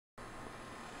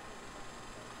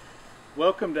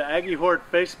Welcome to Aggie Hort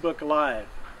Facebook Live.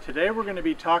 Today we're going to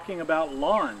be talking about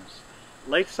lawns,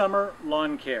 late summer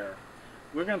lawn care.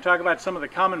 We're going to talk about some of the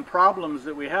common problems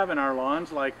that we have in our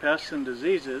lawns, like pests and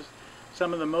diseases,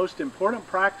 some of the most important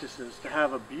practices to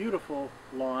have a beautiful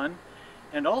lawn,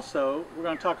 and also we're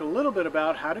going to talk a little bit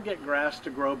about how to get grass to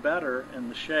grow better in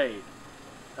the shade.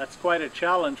 That's quite a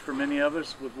challenge for many of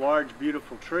us with large,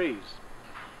 beautiful trees.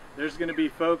 There's going to be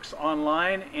folks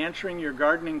online answering your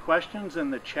gardening questions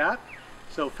in the chat,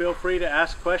 so feel free to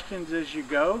ask questions as you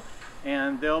go,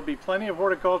 and there'll be plenty of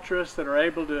horticulturists that are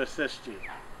able to assist you.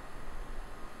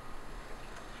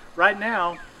 Right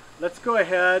now, let's go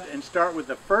ahead and start with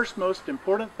the first most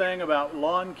important thing about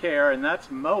lawn care, and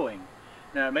that's mowing.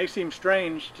 Now, it may seem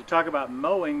strange to talk about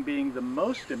mowing being the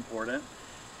most important,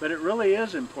 but it really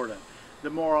is important. The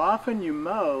more often you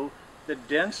mow, the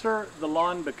denser the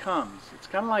lawn becomes. It's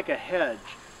kind of like a hedge.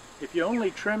 If you only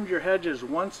trimmed your hedges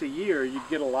once a year, you'd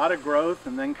get a lot of growth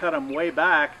and then cut them way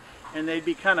back, and they'd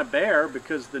be kind of bare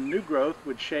because the new growth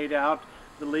would shade out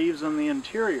the leaves on the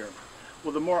interior.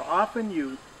 Well, the more often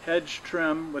you hedge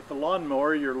trim with the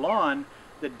lawnmower your lawn,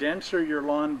 the denser your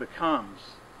lawn becomes.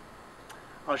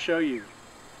 I'll show you.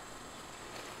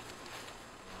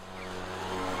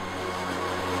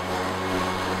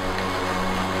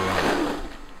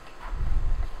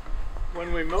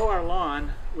 When we mow our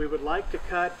lawn, we would like to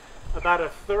cut about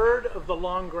 1/3 of the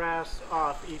long grass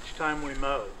off each time we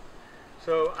mow.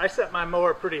 So I set my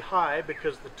mower pretty high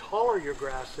because the taller your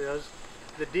grass is,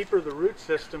 the deeper the root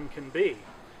system can be.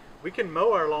 We can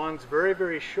mow our lawns very,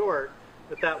 very short,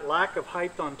 but that lack of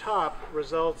height on top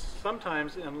results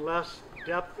sometimes in less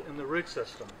depth in the root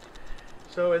system.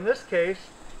 So in this case,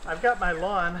 I've got my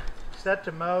lawn set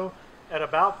to mow at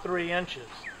about 3 inches.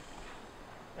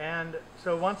 And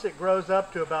so once it grows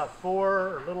up to about 4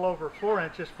 or a little over 4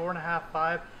 inches, 4.5,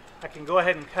 5, I can go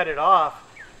ahead and cut it off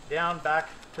down back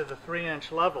to the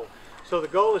 3-inch level. So the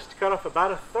goal is to cut off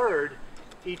about 1/3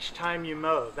 each time you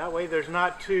mow. That way there's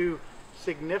not too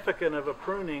significant of a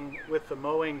pruning with the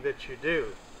mowing that you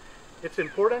do. It's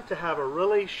important to have a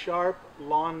really sharp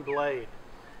lawn blade.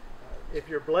 If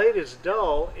your blade is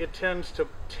dull, it tends to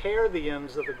tear the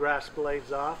ends of the grass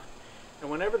blades off. And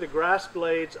whenever the grass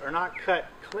blades are not cut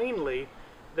cleanly,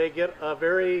 they get a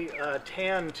very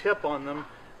tan tip on them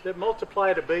that,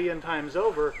 multiplied 1 billion times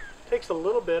over, takes a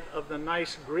little bit of the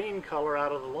nice green color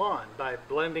out of the lawn by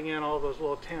blending in all those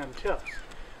little tan tips.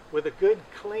 With a good,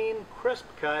 clean, crisp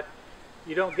cut,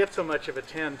 you don't get so much of a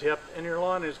tan tip and your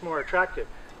lawn is more attractive.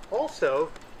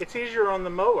 Also, it's easier on the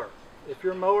mower. If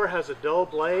your mower has a dull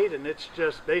blade and it's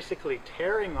just basically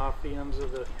tearing off the ends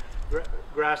of the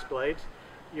grass blades,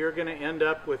 you're going to end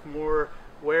up with more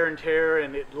wear and tear,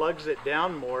 and it lugs it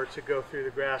down more to go through the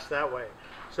grass that way.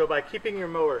 So by keeping your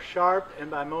mower sharp and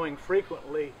by mowing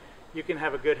frequently, you can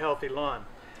have a good, healthy lawn.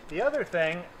 The other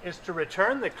thing is to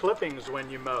return the clippings when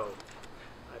you mow.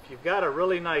 If you've got a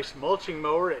really nice mulching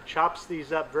mower, it chops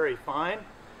these up very fine,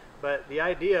 but the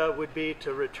idea would be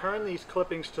to return these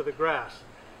clippings to the grass.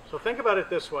 So think about it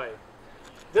this way.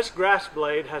 This grass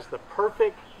blade has the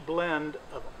perfect blend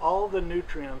of all the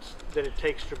nutrients that it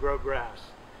takes to grow grass.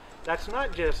 That's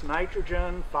not just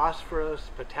nitrogen, phosphorus,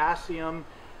 potassium,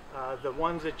 the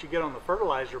ones that you get on the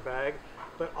fertilizer bag,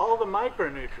 but all the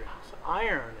micronutrients,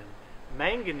 iron and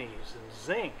manganese and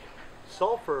zinc,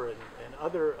 sulfur and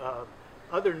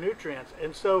other nutrients.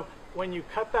 And so when you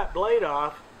cut that blade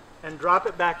off and drop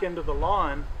it back into the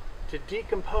lawn to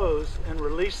decompose and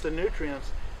release the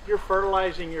nutrients, you're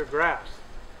fertilizing your grass.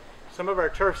 Some of our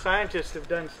turf scientists have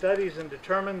done studies and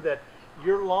determined that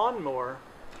your lawnmower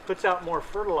puts out more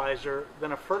fertilizer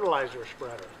than a fertilizer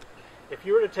spreader. If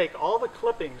you were to take all the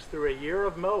clippings through a year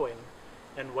of mowing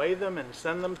and weigh them and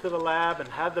send them to the lab and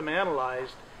have them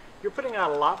analyzed, you're putting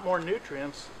out a lot more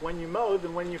nutrients when you mow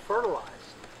than when you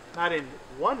fertilize. Not in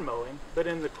one mowing, but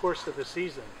in the course of the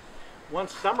season.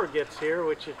 Once summer gets here,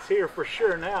 which it's here for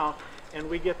sure now, and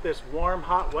we get this warm,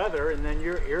 hot weather, and then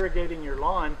you're irrigating your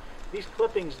lawn, these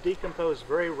clippings decompose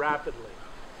very rapidly.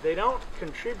 They don't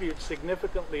contribute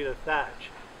significantly to thatch.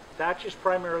 Thatch is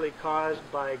primarily caused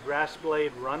by grass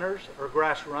blade runners or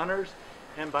grass runners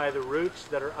and by the roots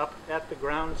that are up at the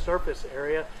ground surface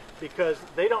area because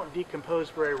they don't decompose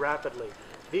very rapidly.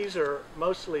 These are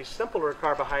mostly simpler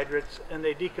carbohydrates and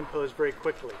they decompose very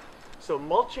quickly. So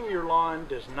mulching your lawn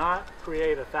does not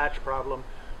create a thatch problem.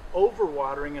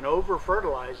 Overwatering and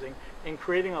over-fertilizing and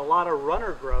creating a lot of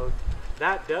runner growth,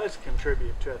 that does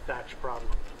contribute to a thatch problem.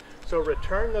 So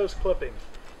return those clippings.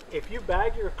 If you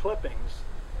bag your clippings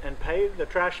and pay the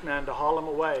trash man to haul them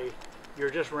away,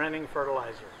 you're just renting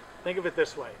fertilizer. Think of it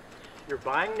this way. You're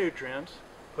buying nutrients,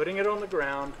 putting it on the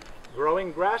ground,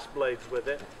 growing grass blades with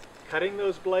it, cutting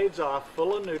those blades off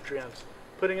full of nutrients,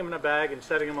 putting them in a bag and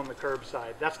setting them on the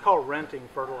curbside. That's called renting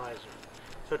fertilizer.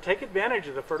 So take advantage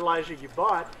of the fertilizer you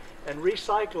bought and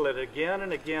recycle it again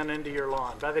and again into your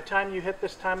lawn. By the time you hit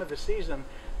this time of the season,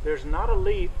 there's not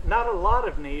a lot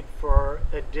of need for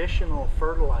additional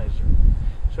fertilizer.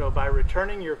 So by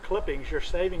returning your clippings, you're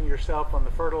saving yourself on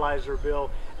the fertilizer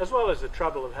bill, as well as the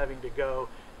trouble of having to go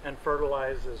and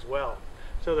fertilize as well.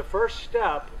 So the first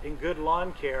step in good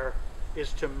lawn care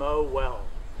is to mow well.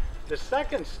 The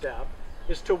second step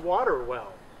is to water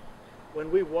well.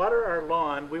 When we water our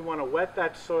lawn, we want to wet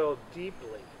that soil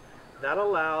deeply. That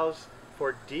allows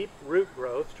for deep root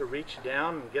growth to reach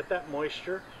down and get that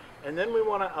moisture. And then we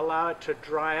want to allow it to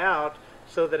dry out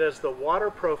so that as the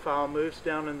water profile moves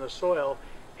down in the soil,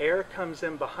 air comes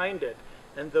in behind it,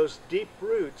 and those deep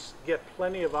roots get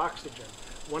plenty of oxygen.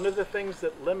 One of the things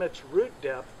that limits root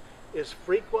depth is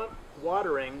frequent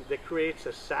watering that creates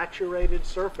a saturated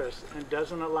surface and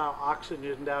doesn't allow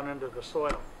oxygen down into the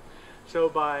soil. So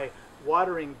by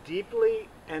watering deeply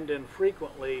and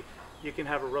infrequently, you can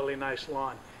have a really nice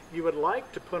lawn. You would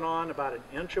like to put on about an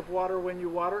inch of water when you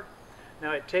water.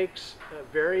 Now it takes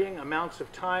varying amounts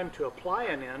of time to apply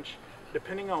an inch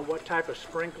depending on what type of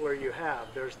sprinkler you have.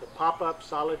 There's the pop-up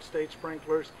solid state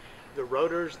sprinklers, the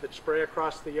rotors that spray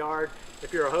across the yard.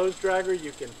 If you're a hose dragger,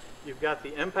 you've got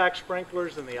the impact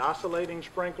sprinklers and the oscillating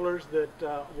sprinklers that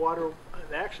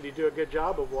they actually do a good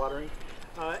job of watering.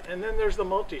 And then there's the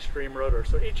multi-stream rotor.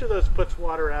 So each of those puts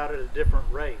water out at a different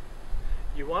rate.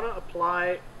 You want to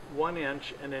apply 1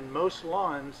 inch, and in most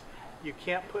lawns, you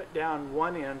can't put down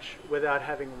 1 inch without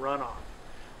having runoff.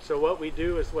 So what we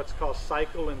do is what's called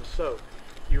cycle and soak.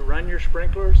 You run your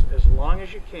sprinklers as long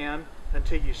as you can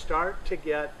until you start to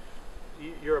get,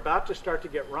 you're about to start to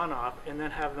get runoff, and then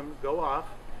have them go off,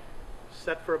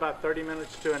 set for about 30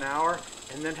 minutes to an hour,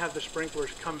 and then have the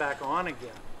sprinklers come back on again.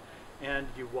 And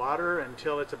you water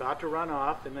until it's about to run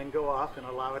off, and then go off and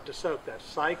allow it to soak. That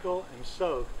cycle and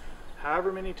soak,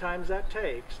 however many times that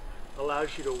takes,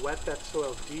 allows you to wet that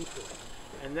soil deeply.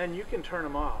 And then you can turn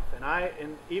them off.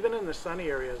 And even in the sunny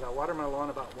areas, I water my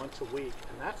lawn about once a week,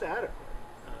 and that's adequate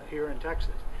here in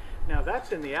Texas. Now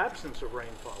that's in the absence of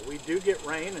rainfall. We do get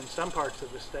rain in some parts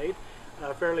of the state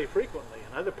fairly frequently.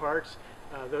 In other parts,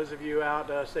 those of you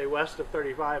out, say west of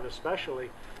 35 especially,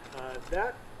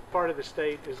 that part of the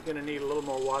state is going to need a little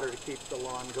more water to keep the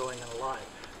lawn going and alive.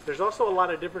 There's also a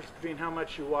lot of difference between how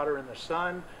much you water in the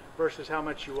sun versus how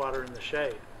much you water in the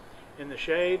shade. In the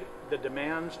shade, the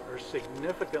demands are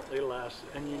significantly less,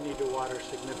 and you need to water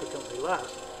significantly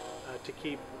less to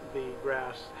keep the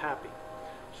grass happy.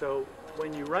 So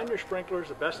when you run your sprinklers,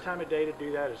 the best time of day to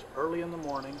do that is early in the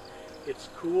morning. It's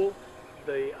cool.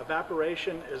 The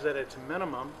evaporation is at its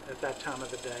minimum at that time of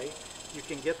the day. You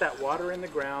can get that water in the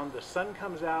ground, the sun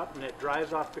comes out, and it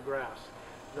dries off the grass.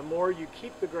 The more you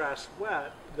keep the grass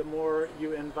wet, the more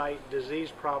you invite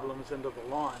disease problems into the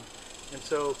lawn. And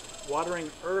so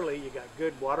watering early, you got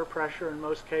good water pressure in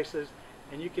most cases,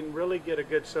 and you can really get a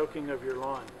good soaking of your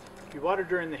lawn. If you water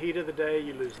during the heat of the day,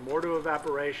 you lose more to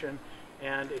evaporation,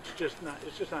 and it's just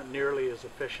not nearly as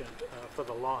efficient for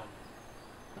the lawn.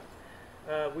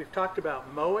 We've talked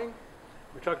about mowing,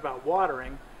 we've talked about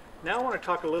watering. Now I want to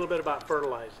talk a little bit about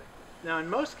fertilizing. Now in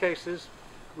most cases,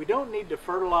 we don't need to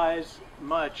fertilize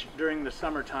much during the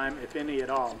summertime, if any at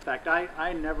all. In fact,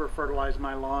 I never fertilize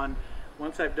my lawn.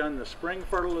 Once I've done the spring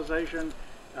fertilization,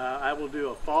 I will do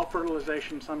a fall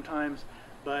fertilization sometimes,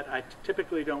 but I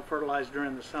typically don't fertilize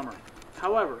during the summer.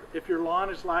 However, if your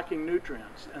lawn is lacking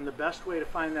nutrients, and the best way to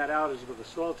find that out is with a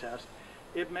soil test,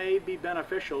 it may be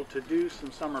beneficial to do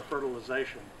some summer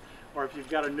fertilization. Or if you've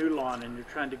got a new lawn and you're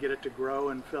trying to get it to grow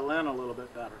and fill in a little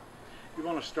bit better. You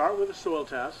want to start with a soil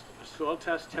test. A soil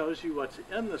test tells you what's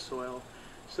in the soil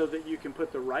so that you can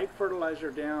put the right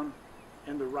fertilizer down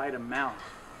in the right amount.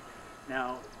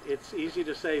 Now, it's easy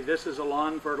to say this is a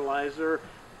lawn fertilizer,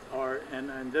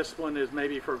 and this one is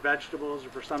maybe for vegetables or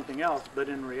for something else, but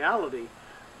in reality,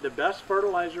 the best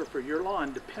fertilizer for your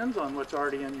lawn depends on what's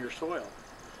already in your soil.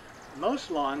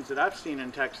 Most lawns that I've seen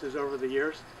in Texas over the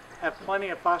years have plenty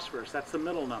of phosphorus. That's the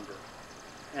middle number.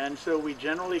 And so we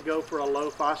generally go for a low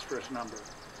phosphorus number.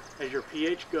 As your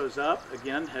pH goes up,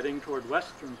 again, heading toward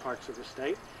western parts of the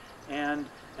state, and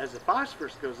as the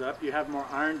phosphorus goes up, you have more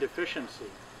iron deficiency.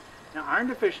 Now, iron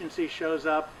deficiency shows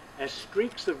up as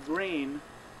streaks of green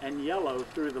and yellow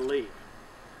through the leaf.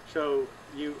 So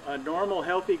a normal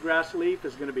healthy grass leaf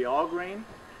is going to be all green.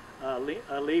 A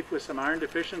leaf with some iron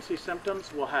deficiency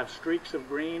symptoms will have streaks of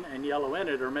green and yellow in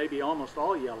it, or maybe almost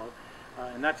all yellow,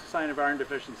 and that's a sign of iron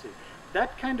deficiency.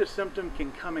 That kind of symptom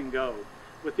can come and go.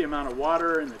 with the amount of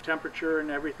water and the temperature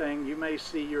and everything, you may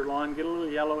see your lawn get a little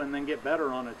yellow and then get better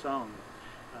on its own.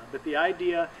 But the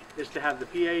idea is to have the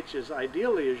pH as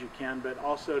ideally as you can, but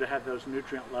also to have those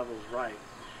nutrient levels right.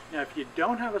 Now, if you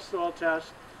don't have a soil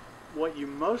test, what you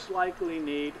most likely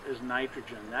need is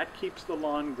nitrogen. That keeps the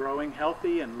lawn growing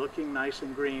healthy and looking nice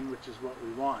and green, which is what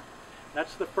we want.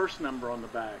 That's the first number on the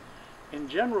bag. In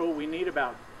general, we need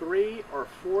about 3 or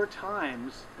 4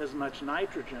 times as much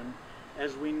nitrogen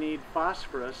as we need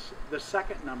phosphorus, the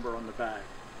second number on the bag.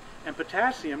 And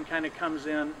potassium kind of comes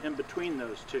in between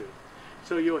those two.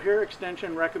 So you'll hear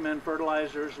Extension recommend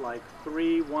fertilizers like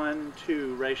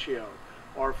 3:1:2 ratio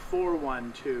or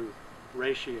 4:1:2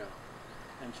 ratio.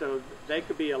 And so they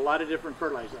could be a lot of different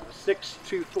fertilizers.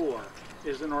 6:2:4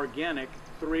 is an organic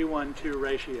 3:1:2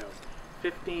 ratio.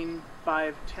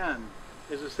 15:5:10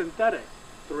 is a synthetic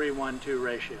 3:1:2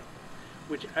 ratio.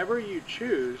 Whichever you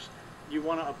choose, you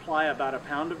want to apply about 1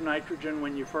 pound of nitrogen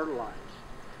when you fertilize.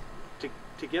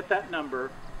 To get that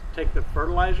number, take the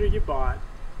fertilizer you bought,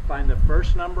 find the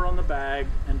first number on the bag,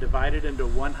 and divide it into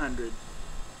 100.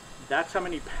 That's how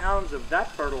many pounds of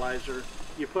that fertilizer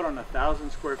you put on 1,000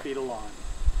 square feet of lawn.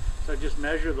 So just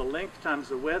measure the length times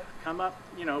the width, come up,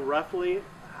 roughly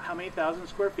how many thousand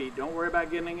square feet. Don't worry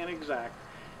about getting it exact.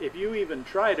 If you even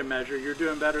try to measure, you're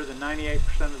doing better than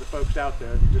 98% of the folks out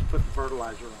there that just put the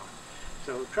fertilizer on.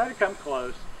 So try to come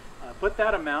close, put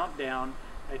that amount down.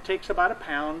 It takes about 1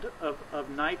 pound of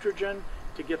nitrogen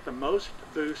to get the most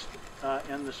boost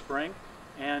in the spring,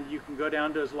 and you can go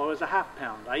down to as low as 1/2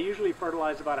 pound. I usually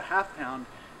fertilize about 1/2 pound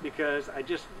because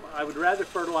I would rather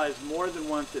fertilize more than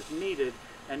once if needed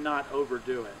and not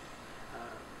overdo it.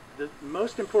 The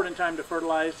most important time to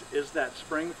fertilize is that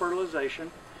spring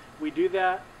fertilization. We do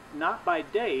that not by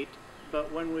date,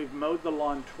 but when we've mowed the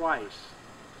lawn twice.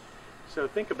 So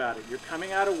think about it. You're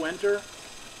coming out of winter.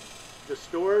 The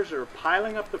stores are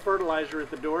piling up the fertilizer at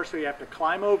the door, so you have to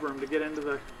climb over them to get into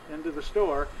the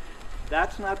store.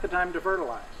 That's not the time to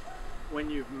fertilize. When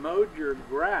you've mowed your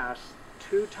grass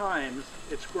 2 times,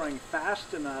 it's growing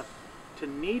fast enough to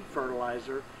need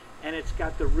fertilizer, and it's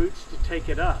got the roots to take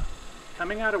it up.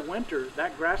 Coming out of winter,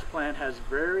 that grass plant has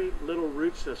very little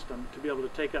root system to be able to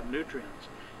take up nutrients.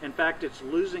 In fact, it's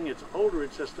losing its old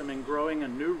root system and growing a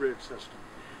new root system.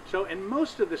 So in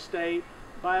most of the state,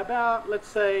 by about, let's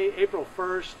say, April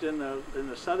 1st in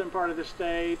the southern part of the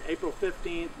state, April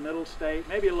 15th, middle state,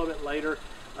 maybe a little bit later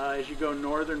as you go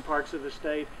northern parts of the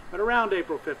state, but around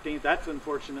April 15th, that's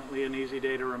unfortunately an easy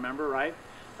day to remember, right?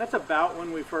 That's about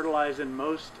when we fertilize in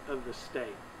most of the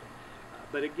state.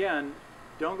 But again,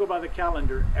 don't go by the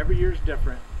calendar. Every year's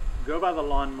different. Go by the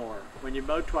lawnmower. When you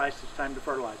mow twice, it's time to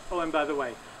fertilize. Oh, and by the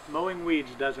way, mowing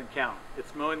weeds doesn't count.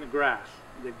 It's mowing the grass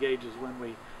that gauges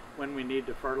when we need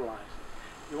to fertilize.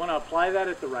 You want to apply that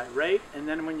at the right rate, and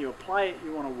then when you apply it,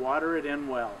 you want to water it in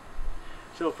well.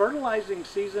 So fertilizing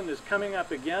season is coming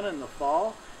up again in the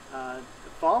fall. The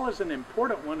fall is an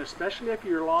important one, especially if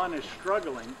your lawn is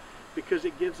struggling, because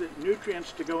it gives it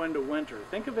nutrients to go into winter.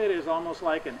 Think of it as almost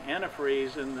like an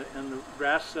antifreeze in the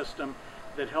grass system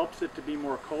that helps it to be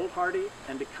more cold hardy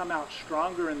and to come out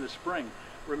stronger in the spring.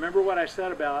 Remember what I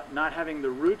said about not having the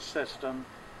root system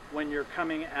when you're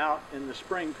coming out in the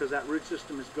spring, because that root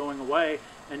system is going away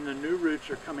and the new roots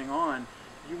are coming on.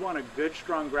 You want a good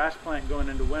strong grass plant going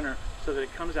into winter so that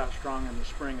it comes out strong in the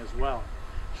spring as well.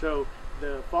 So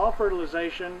the fall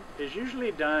fertilization is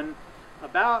usually done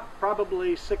about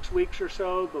probably 6 weeks or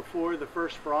so before the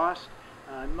first frost.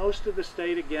 Most of the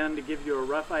state, again, to give you a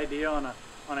rough idea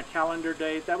on a calendar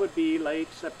date, that would be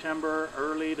late September,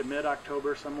 early to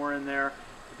mid-October, somewhere in there,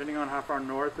 depending on how far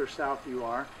north or south you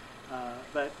are.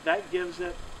 But that gives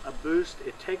it a boost.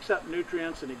 It takes up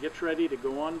nutrients and it gets ready to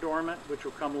go on dormant, which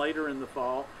will come later in the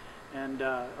fall, and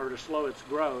or to slow its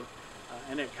growth,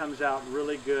 and it comes out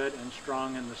really good and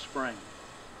strong in the spring.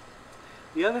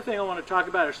 The other thing I want to talk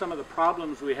about are some of the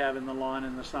problems we have in the lawn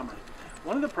in the summer.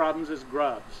 One of the problems is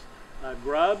grubs.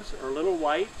 Grubs are little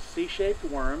white C-shaped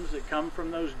worms that come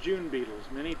from those June beetles.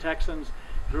 Many Texans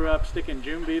grew up sticking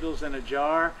June beetles in a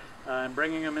jar and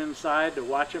bringing them inside to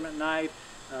watch them at night.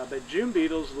 But June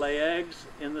beetles lay eggs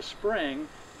in the spring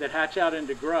that hatch out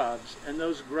into grubs, and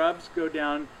those grubs go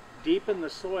down deep in the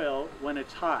soil when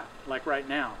it's hot, like right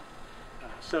now.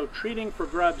 So treating for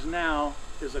grubs now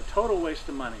is a total waste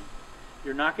of money.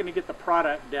 You're not going to get the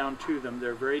product down to them.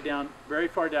 They're very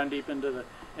far down deep into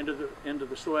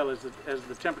the soil as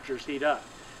the temperatures heat up.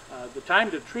 The time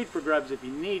to treat for grubs, if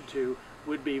you need to,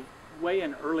 would be way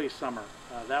in early summer.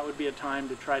 That would be a time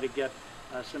to try to get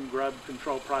some grub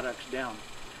control products down.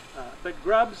 But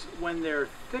grubs, when they're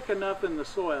thick enough in the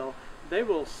soil, they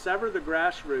will sever the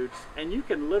grass roots, and you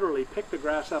can literally pick the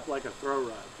grass up like a throw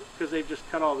rug because they've just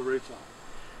cut all the roots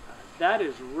off. That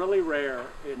is really rare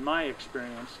in my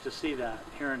experience to see that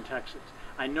here in Texas.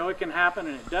 I know it can happen,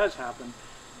 and it does happen,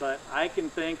 but I can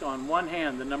think on one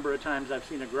hand the number of times I've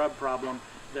seen a grub problem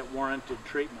that warranted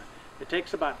treatment. It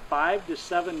takes about 5 to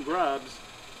 7 grubs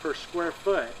per square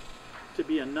foot to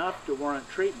be enough to warrant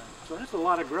treatment. So that's a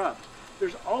lot of grubs.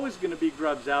 There's always going to be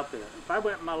grubs out there. If I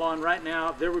went in my lawn right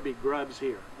now, there would be grubs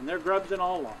here. And there are grubs in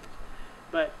all lawns.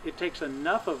 But it takes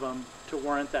enough of them to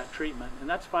warrant that treatment. And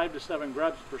that's 5 to 7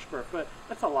 grubs per square foot.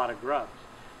 That's a lot of grubs.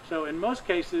 So in most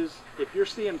cases, if you're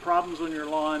seeing problems on your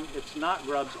lawn, it's not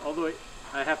grubs, although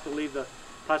I have to leave the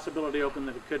possibility open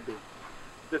that it could be.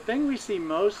 The thing we see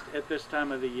most at this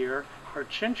time of the year are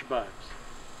chinch bugs.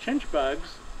 Chinch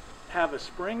bugs have a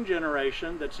spring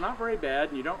generation that's not very bad,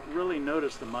 and you don't really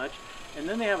notice them much. And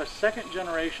then they have a second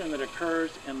generation that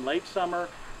occurs in late summer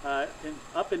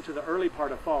up into the early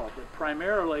part of fall, but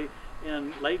primarily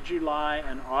in late July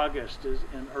and August,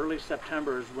 in early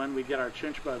September is when we get our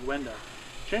chinch bug window.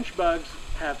 Chinch bugs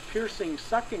have piercing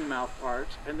sucking mouth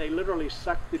parts, and they literally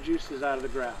suck the juices out of the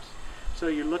grass. So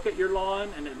you look at your lawn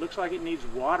and it looks like it needs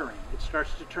watering. It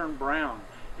starts to turn brown,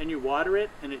 and you water it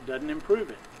and it doesn't improve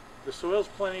it. The soil's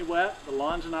plenty wet, the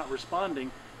lawn's not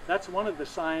responding. That's one of the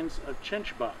signs of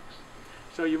chinch bugs.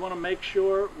 So you want to make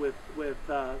sure with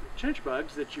chinch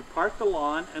bugs that you park the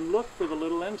lawn and look for the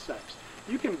little insects.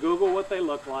 You can Google what they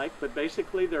look like, but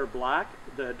basically they're black.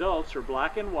 The adults are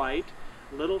black and white,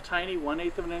 little tiny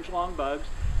 1/8 of an inch long bugs.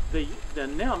 The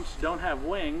nymphs don't have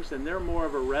wings, and they're more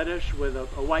of a reddish with a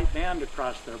white band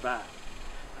across their back.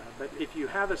 But if you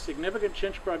have a significant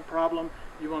chinch bug problem,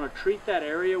 you want to treat that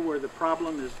area where the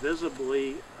problem is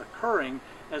visibly occurring,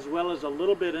 as well as a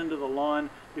little bit into the lawn,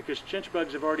 because chinch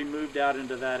bugs have already moved out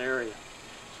into that area.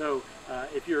 So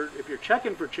if you're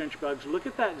checking for chinch bugs, look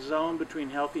at that zone between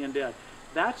healthy and dead.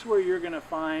 That's where you're going to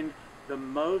find the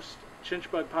most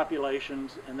chinch bug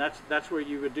populations, and that's where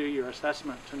you would do your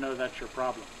assessment to know that's your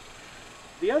problem.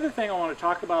 The other thing I want to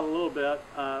talk about a little bit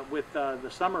with the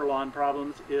summer lawn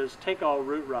problems is take-all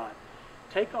root rot.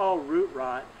 Take-all root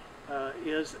rot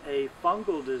is a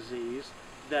fungal disease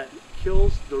that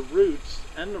kills the roots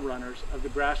and the runners of the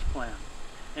grass plant.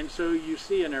 And so you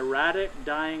see an erratic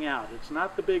dying out. It's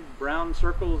not the big brown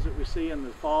circles that we see in the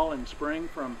fall and spring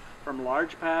from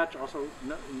large patch, also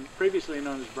previously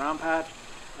known as brown patch,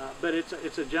 but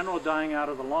it's a general dying out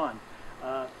of the lawn.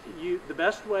 The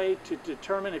best way to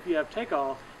determine if you have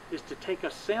take-all is to take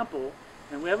a sample,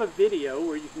 and we have a video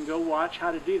where you can go watch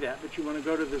how to do that, but you want to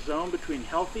go to the zone between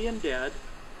healthy and dead,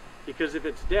 because if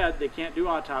it's dead, they can't do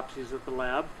autopsies at the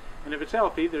lab, and if it's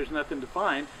healthy, there's nothing to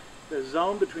find. The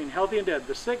zone between healthy and dead,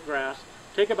 the sick grass,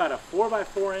 take about a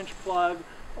 4x4 inch plug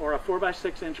or a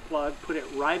 4x6 inch plug, put it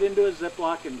right into a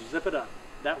Ziploc and zip it up.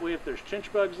 That way if there's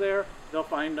chinch bugs there, they'll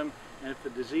find them, and if the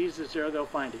disease is there, they'll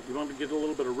find it. You want to get a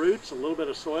little bit of roots, a little bit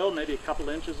of soil, maybe a couple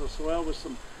inches of soil with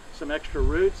some extra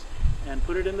roots, and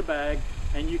put it in the bag,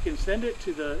 and you can send it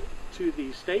to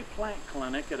the state plant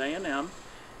clinic at A&M,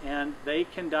 and they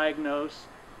can diagnose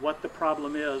what the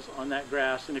problem is on that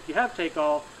grass. And if you have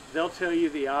take-all, they'll tell you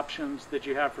the options that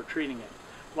you have for treating it.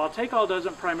 While take-all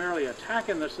doesn't primarily attack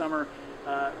in the summer,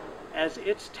 as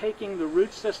it's taking the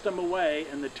root system away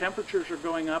and the temperatures are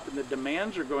going up and the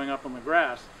demands are going up on the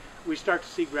grass, we start to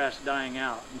see grass dying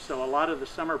out. And so a lot of the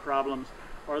summer problems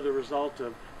are the result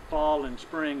of fall and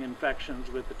spring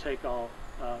infections with the take-all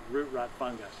root rot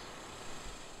fungus.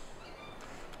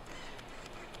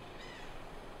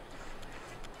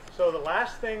 So the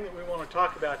last thing that we want to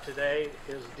talk about today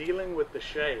is dealing with the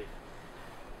shade.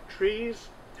 Trees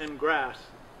and grass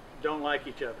don't like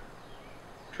each other.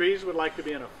 Trees would like to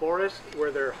be in a forest where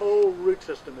their whole root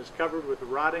system is covered with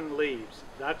rotting leaves.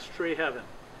 That's tree heaven.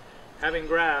 Having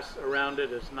grass around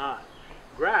it is not.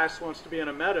 Grass wants to be in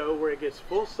a meadow where it gets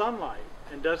full sunlight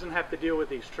and doesn't have to deal with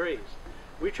these trees.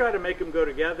 We try to make them go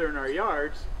together in our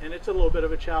yards, and it's a little bit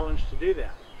of a challenge to do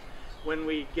that. When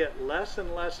we get less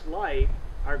and less light,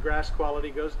 our grass quality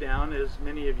goes down, as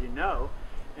many of you know,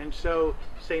 and so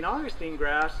St. Augustine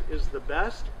grass is the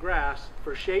best grass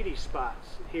for shady spots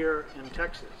here in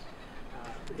Texas.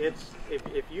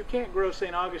 If you can't grow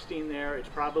St. Augustine there, it's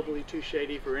probably too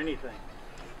shady for anything.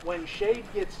 When shade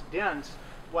gets dense,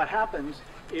 what happens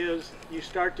is you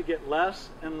start to get less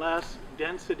and less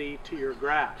density to your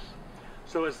grass.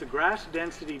 So as the grass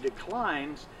density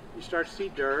declines, you start to see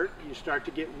dirt, you start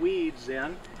to get weeds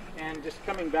in, and just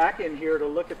coming back in here to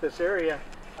look at this area,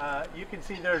 you can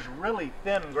see there's really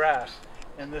thin grass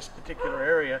in this particular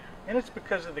area, and it's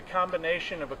because of the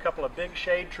combination of a couple of big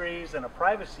shade trees and a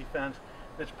privacy fence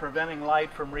that's preventing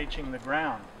light from reaching the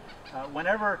ground.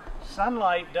 Whenever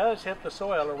sunlight does hit the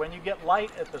soil, or when you get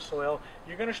light at the soil,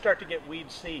 you're going to start to get weed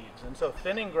seeds. And so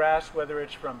thinning grass, whether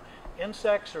it's from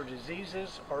insects or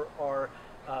diseases or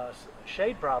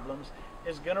shade problems,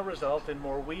 is going to result in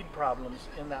more weed problems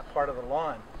in that part of the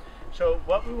lawn. So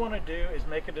what we want to do is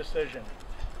make a decision.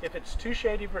 If it's too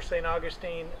shady for St.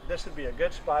 Augustine, this would be a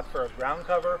good spot for a ground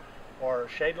cover or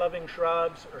shade-loving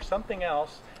shrubs or something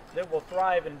else that will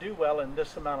thrive and do well in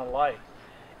this amount of light.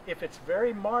 If it's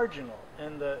very marginal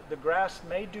and the grass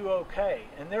may do okay,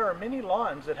 and there are many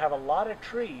lawns that have a lot of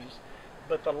trees,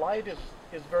 but the light is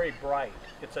very bright.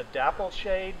 It's a dapple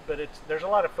shade, but there's a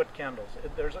lot of foot candles.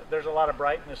 There's a lot of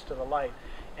brightness to the light,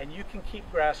 and you can keep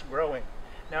grass growing.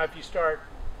 Now, if you start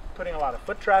putting a lot of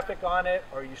foot traffic on it,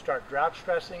 or you start drought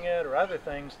stressing it or other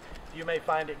things, you may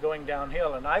find it going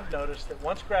downhill. And I've noticed that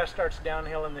once grass starts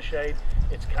downhill in the shade,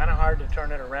 it's kind of hard to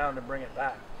turn it around and bring it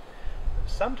back.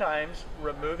 Sometimes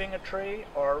removing a tree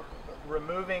or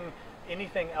removing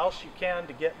anything else you can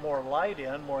to get more light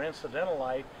in, more incidental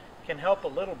light, can help a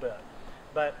little bit.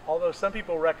 But although some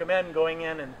people recommend going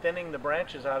in and thinning the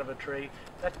branches out of a tree,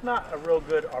 that's not a real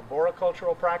good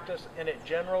arboricultural practice, and it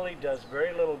generally does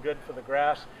very little good for the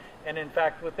grass. And in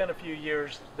fact, within a few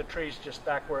years, the tree's just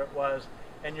back where it was,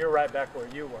 and you're right back where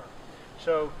you were.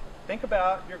 So think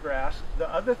about your grass. The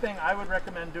other thing I would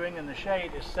recommend doing in the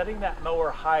shade is setting that mower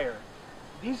higher.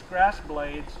 These grass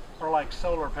blades are like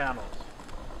solar panels.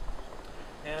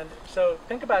 And so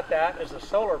think about that as a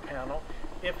solar panel.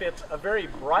 If it's a very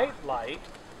bright light,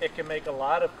 it can make a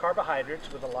lot of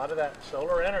carbohydrates with a lot of that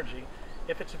solar energy.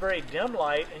 If it's a very dim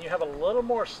light and you have a little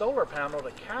more solar panel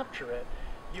to capture it,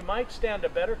 you might stand a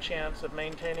better chance of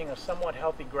maintaining a somewhat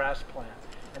healthy grass plant.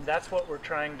 And that's what we're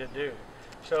trying to do.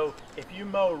 So if you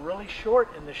mow really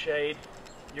short in the shade,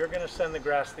 you're going to send the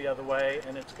grass the other way,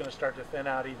 and it's going to start to thin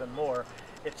out even more.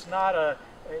 It's not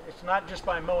just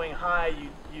by mowing high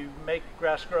you make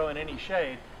grass grow in any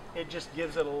shade. It just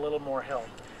gives it a little more help.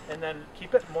 And then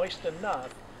keep it moist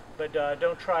enough, but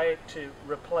don't try to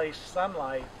replace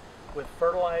sunlight with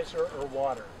fertilizer or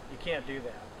water. You can't do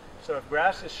that. So if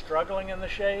grass is struggling in the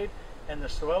shade and the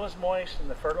soil is moist and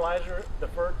the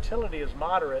fertility is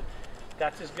moderate,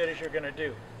 that's as good as you're going to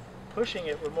do. Pushing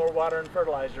it with more water and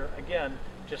fertilizer, again,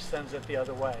 just sends it the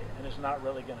other way and is not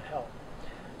really going to help.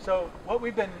 So what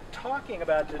we've been talking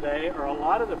about today are a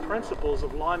lot of the principles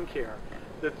of lawn care.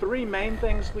 The three main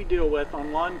things we deal with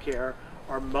on lawn care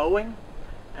are mowing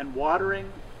and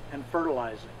watering and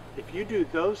fertilizing. If you do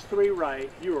those three right,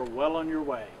 you are well on your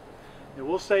way. And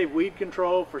we'll save weed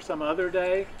control for some other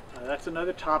day. That's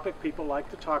another topic people like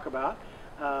to talk about.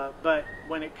 But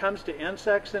when it comes to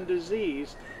insects and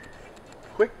disease,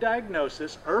 quick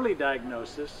diagnosis, early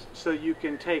diagnosis, so you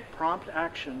can take prompt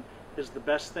action is the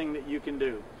best thing that you can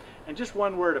do. And just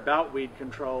one word about weed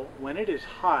control. When it is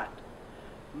hot,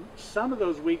 some of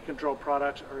those weed control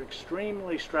products are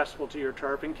extremely stressful to your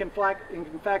turf and can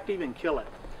in fact even kill it.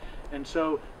 And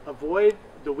so avoid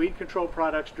the weed control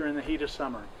products during the heat of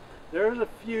summer. There's a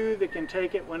few that can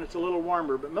take it when it's a little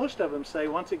warmer, but most of them say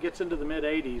once it gets into the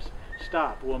mid-80s,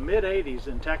 stop. Well, mid-80s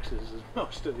in Texas is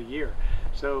most of the year.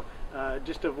 So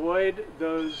just avoid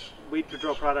those weed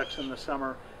control products in the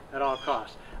summer at all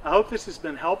costs. I hope this has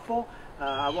been helpful.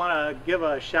 I want to give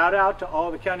a shout out to all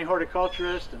the county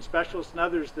horticulturists and specialists and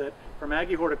others from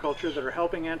Aggie Horticulture that are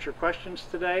helping answer questions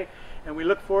today. And we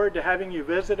look forward to having you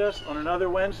visit us on another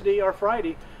Wednesday or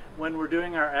Friday when we're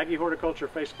doing our Aggie Horticulture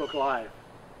Facebook Live.